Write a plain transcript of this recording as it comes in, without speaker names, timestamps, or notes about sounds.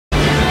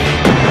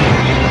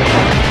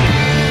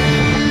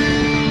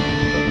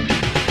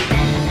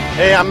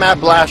Hey, I'm Matt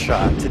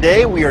Blashaw.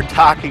 Today we are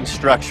talking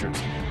structures,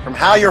 from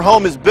how your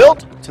home is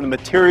built to the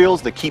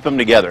materials that keep them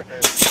together.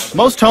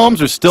 Most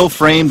homes are still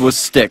framed with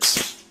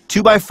sticks,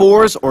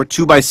 2x4s or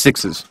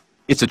 2x6s.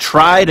 It's a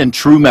tried and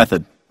true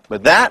method.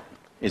 But that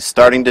is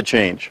starting to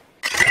change.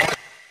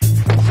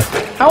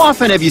 How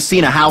often have you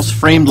seen a house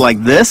framed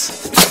like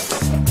this?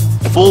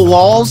 Full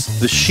walls,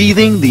 the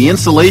sheathing, the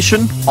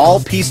insulation,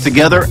 all pieced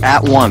together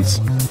at once.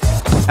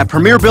 At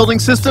Premier Building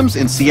Systems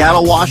in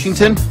Seattle,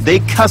 Washington, they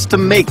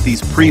custom make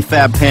these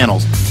prefab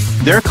panels.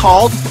 They're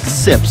called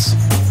SIPS.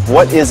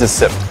 What is a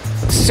SIP?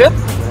 SIP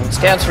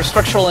stands for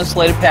Structural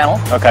Insulated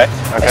Panel. Okay.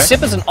 A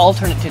SIP is an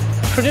alternate to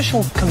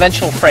traditional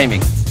conventional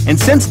framing. And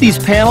since these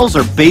panels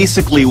are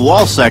basically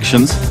wall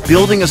sections,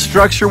 building a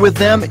structure with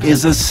them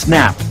is a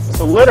snap.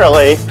 So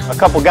literally, a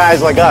couple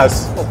guys like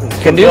us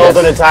can build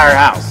an entire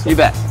house. You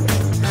bet.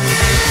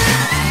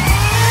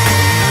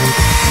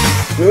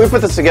 I mean, we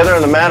put this together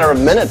in a matter of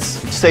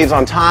minutes. It saves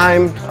on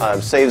time,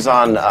 saves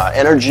on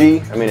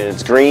energy. I mean,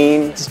 it's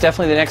green. It's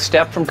definitely the next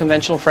step from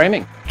conventional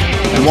framing.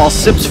 And while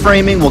SIPS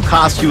framing will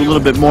cost you a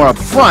little bit more up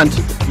front,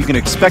 you can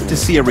expect to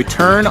see a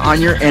return on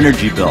your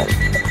energy bill.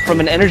 From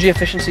an energy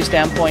efficiency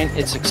standpoint,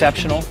 it's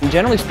exceptional. And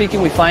generally speaking,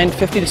 we find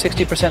 50 to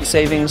 60%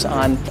 savings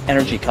on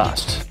energy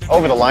costs.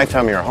 Over the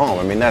lifetime of your home,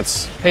 I mean,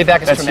 that's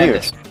payback is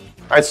tremendous. Huge.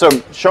 All right, so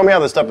show me how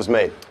this stuff is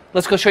made.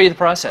 Let's go show you the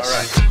process. All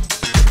right.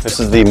 This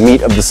is the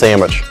meat of the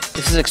sandwich.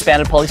 This is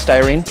expanded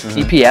polystyrene,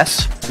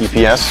 EPS.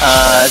 EPS?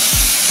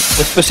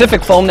 The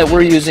specific foam that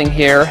we're using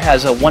here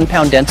has a 1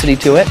 pound density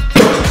to it.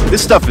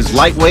 This stuff is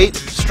lightweight,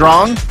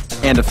 strong,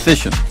 and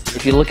efficient.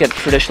 If you look at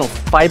traditional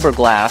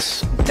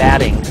fiberglass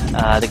batting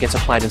that gets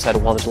applied inside a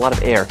wall, there's a lot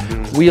of air.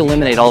 We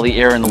eliminate all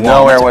the air in the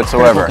wall. No air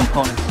whatsoever.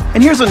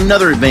 And here's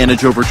another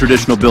advantage over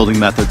traditional building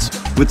methods.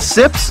 With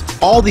SIPS,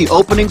 all the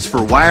openings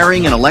for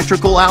wiring and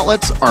electrical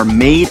outlets are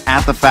made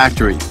at the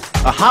factory.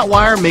 A hot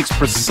wire makes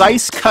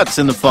precise cuts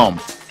in the foam.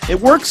 It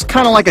works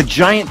kind of like a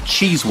giant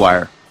cheese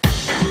wire.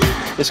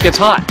 This gets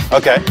hot.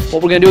 Okay.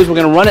 What we're going to do is we're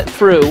going to run it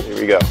through. Here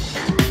we go.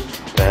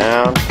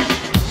 Down.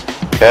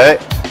 Okay.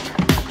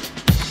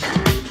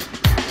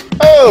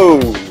 Oh!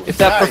 If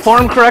that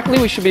performed correctly,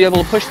 we should be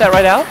able to push that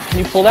right out. Can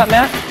you pull that,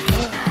 Matt?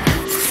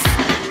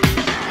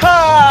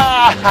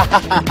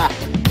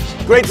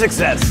 Great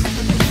success.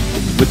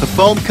 With the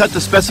foam cut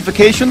to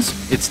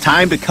specifications, it's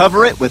time to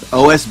cover it with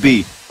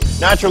OSB.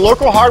 Now at your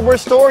local hardware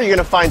store, you're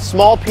going to find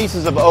small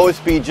pieces of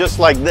OSB just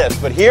like this.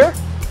 But here,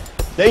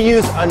 they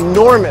use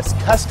enormous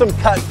custom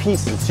cut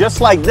pieces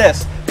just like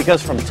this,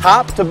 because from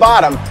top to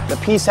bottom, the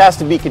piece has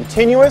to be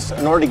continuous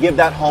in order to give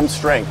that home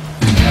strength.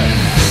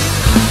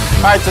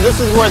 All right, so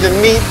this is where the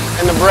meat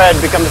and the bread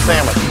become the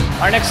sandwich.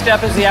 Our next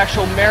step is the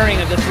actual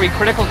marrying of the 3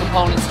 critical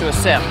components to a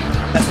SIP.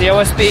 That's the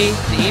OSB,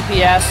 the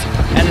EPS,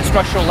 and the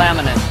structural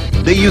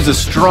laminate. They use a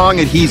strong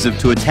adhesive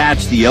to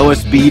attach the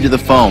OSB to the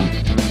foam.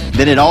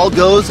 Then it all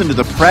goes into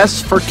the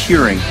press for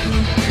curing.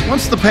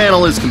 Once the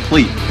panel is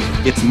complete,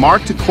 it's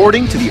marked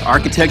according to the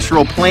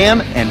architectural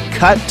plan and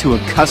cut to a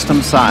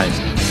custom size.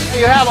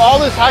 You have all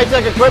this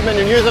high-tech equipment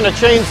and using a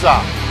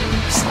chainsaw.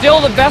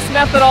 Still the best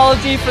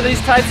methodology for these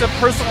types of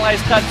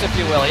personalized cuts, if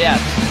you will, yes.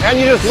 And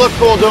you just look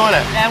cool doing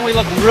it. And we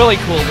look really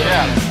cool doing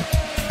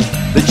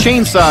it. The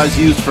chainsaw is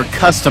used for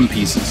custom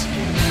pieces,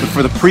 but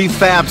for the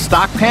prefab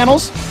stock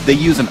panels, they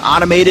use an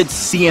automated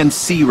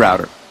CNC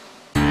router.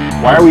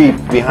 Why are we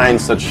behind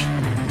such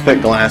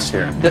thick glass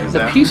here?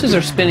 The pieces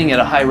are spinning at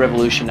a high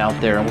revolution out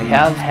there, and we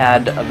have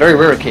had a very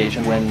rare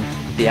occasion when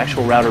the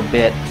actual router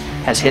bit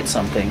has hit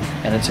something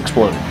and it's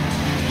exploded.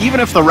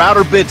 Even if the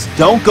router bits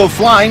don't go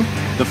flying,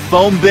 the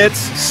foam bits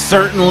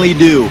certainly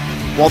do.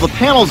 While the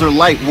panels are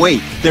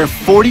lightweight, they're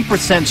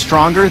 40%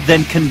 stronger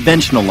than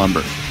conventional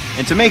lumber.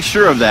 And to make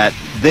sure of that,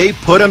 they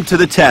put them to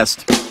the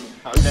test.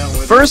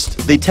 First,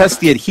 they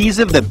test the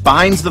adhesive that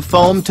binds the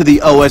foam to the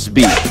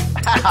OSB.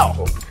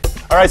 Ow!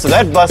 All right, so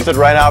that busted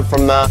right out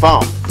from the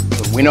foam.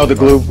 We know the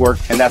glue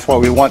worked, and that's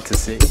what we want to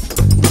see.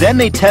 Then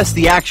they test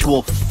the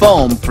actual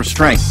foam for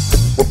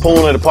strength. We're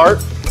pulling it apart?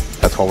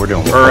 That's what we're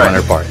doing. We're pulling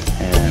it apart.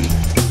 And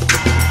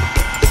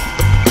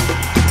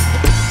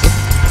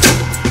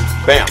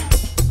bam.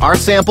 Our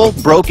sample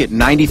broke at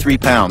 93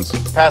 pounds.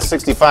 Past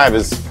 65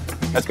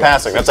 that's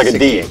passing. That's like a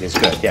D. It's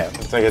good, yeah.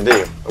 It's like a D.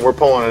 And we're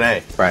pulling an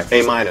A. Right.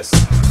 A minus.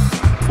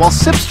 While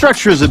SIP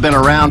structures have been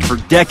around for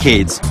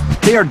decades,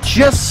 they are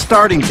just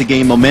starting to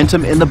gain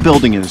momentum in the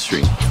building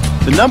industry.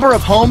 The number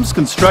of homes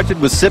constructed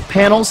with SIP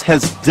panels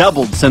has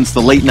doubled since the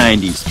late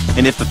 90s.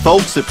 And if the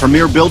folks at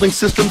Premier Building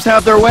Systems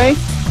have their way,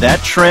 that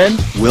trend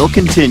will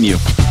continue.